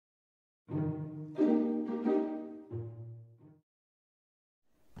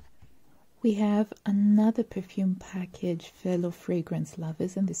We have another perfume package, fellow fragrance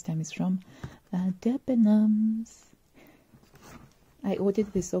lovers, and this time it's from Debenhams. I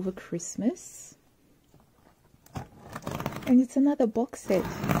ordered this over Christmas, and it's another box set.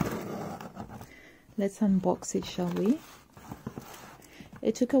 Let's unbox it, shall we?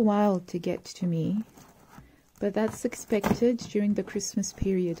 It took a while to get to me, but that's expected during the Christmas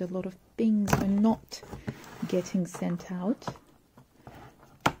period. A lot of things are not getting sent out.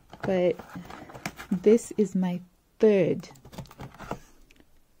 But this is my third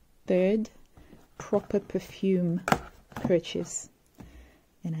proper perfume purchase,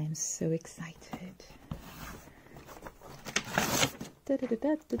 and I am so excited. Da, da, da,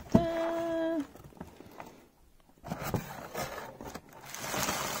 da, da, da.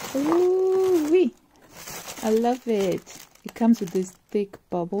 Ooh-wee. I love it. It comes with this thick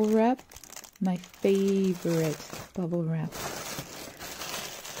bubble wrap, my favorite bubble wrap.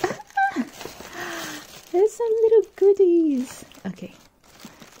 There's some little goodies. Okay,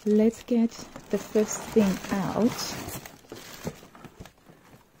 let's get the first thing out.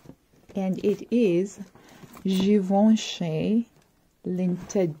 And it is Givenchy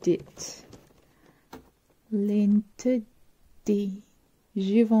L'Interdit. L'Interdit.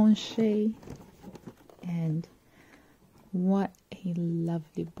 Givenchy. And what a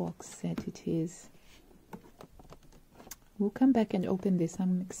lovely box set it is. We'll come back and open this.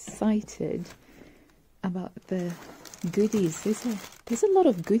 I'm excited about the goodies. There's a lot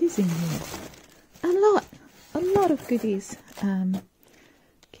of goodies in here. A lot of goodies.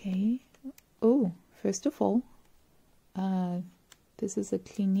 Okay. Oh, first of all, this is a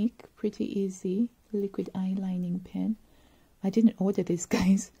Clinique Pretty Easy liquid eyelining pen. I didn't order this,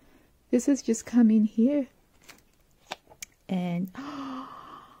 guys. This has just come in here. And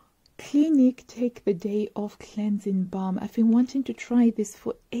Clinique Take the Day Off Cleansing Balm. I've been wanting to try this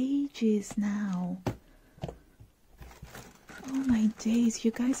for ages now. Oh my days,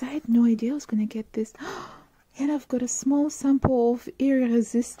 you guys, I had no idea I was going to get this. And I've got a small sample of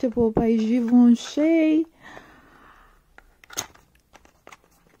Irresistible by Givenchy.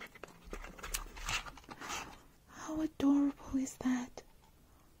 How adorable is that?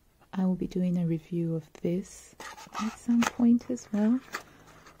 I will be doing a review of this at some point as well.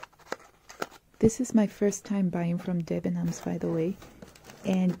 This is my first time buying from Debenhams, by the way.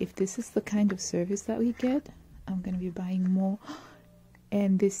 And if this is the kind of service that we get, I'm going to be buying more.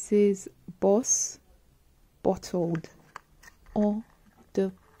 And this is Boss Bottled Eau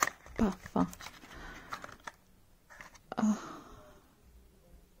de Parfum. Oh,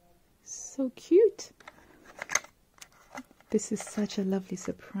 so cute. This is such a lovely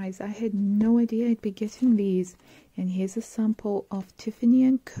surprise. I had no idea I'd be getting these. And here's a sample of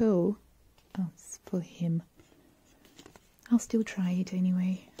Tiffany & Co. Oh, it's for him. I'll still try it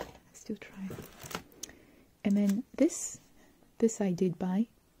anyway. And then this I did buy,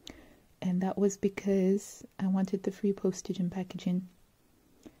 and that was because I wanted the free postage and packaging.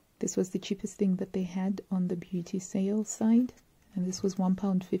 This was the cheapest thing that they had on the beauty sale side, and this was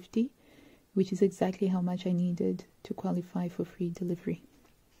 £1.50, which is exactly how much I needed to qualify for free delivery.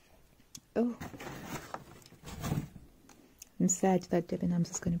 Oh, I'm sad that Debenhams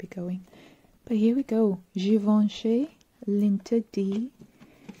is going to be going, but here we go. Givenchy L'Interdit,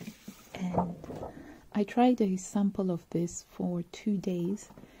 and I tried a sample of this for 2 days,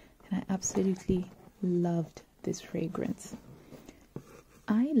 and I absolutely loved this fragrance.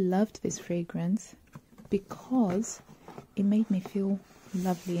 I loved this fragrance because it made me feel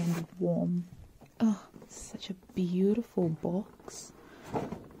lovely and warm. Oh, such a beautiful box.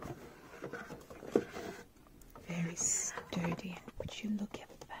 Very sturdy. Would you look at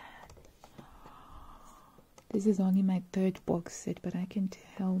that? This is only my third box set, but I can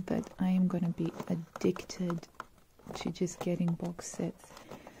tell that I am going to be addicted to just getting box sets.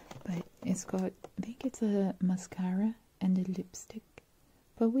 But it's got, I think it's a mascara and a lipstick.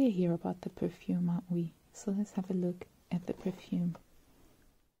 But we're here about the perfume, aren't we? So let's have a look at the perfume.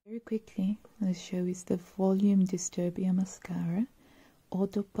 Very quickly, let's show you the Volume Disturbia Mascara, Eau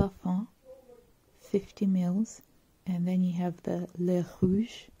de Parfum, 50 ml. And then you have the Le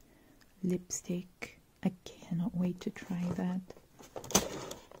Rouge lipstick. I cannot wait to try that.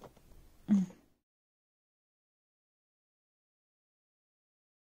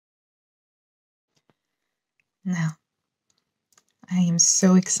 Now, I am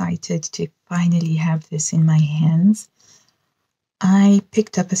so excited to finally have this in my hands. I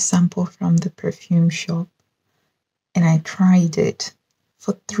picked up a sample from the perfume shop and I tried it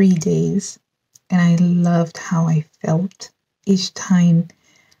for 3 days, and I loved how I felt each time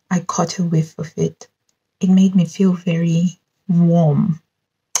I caught a whiff of it, it made me feel very warm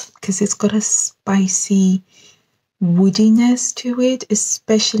because it's got a spicy woodiness to it,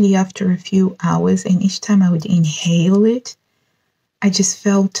 especially after a few hours. And each time I would inhale it, I just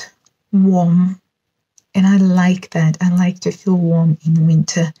felt warm. And I like that. I like to feel warm in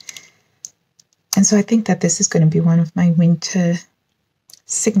winter. And so I think that this is going to be one of my winter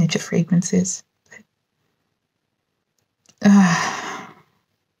signature fragrances.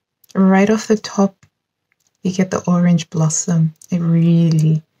 Right off the top, you get the orange blossom. It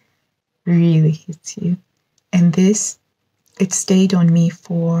really, really hits you. And this, it stayed on me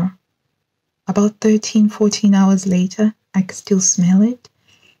for about 13, 14 hours later. I could still smell it.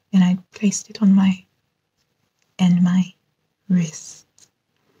 And I placed it on my wrist.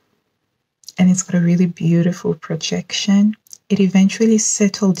 And it's got a really beautiful projection. It eventually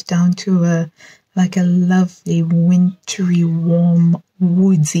settled down to a lovely, wintry, warm,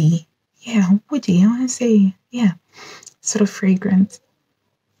 woody. Yeah, woody, I want to say, yeah, sort of fragrance.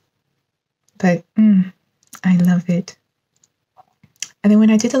 But I love it. And then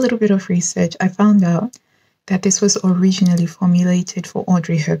when I did a little bit of research, I found out that this was originally formulated for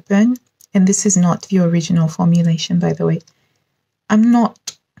Audrey Hepburn. And this is not the original formulation, by the way. I'm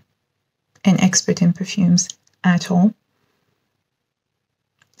not an expert in perfumes at all.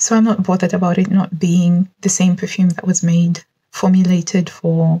 So I'm not bothered about it not being the same perfume that was formulated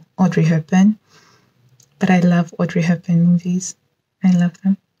for Audrey Hepburn. But I love Audrey Hepburn movies. I love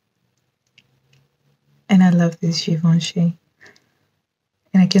them. And I love this Givenchy.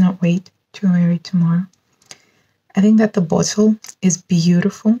 And I cannot wait to wear it tomorrow. I think that the bottle is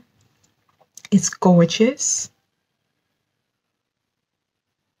beautiful. It's gorgeous.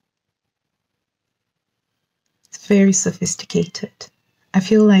 It's very sophisticated. I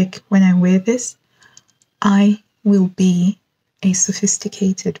feel like when I wear this, I will be a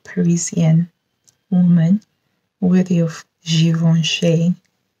sophisticated Parisian woman worthy of Givenchy.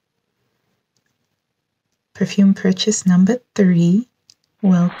 Perfume purchase number 3.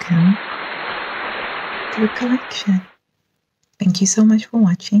 Welcome to the collection. Thank you so much for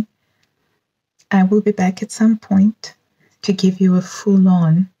watching. I will be back at some point to give you a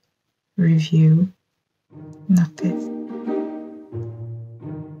full-on review of this.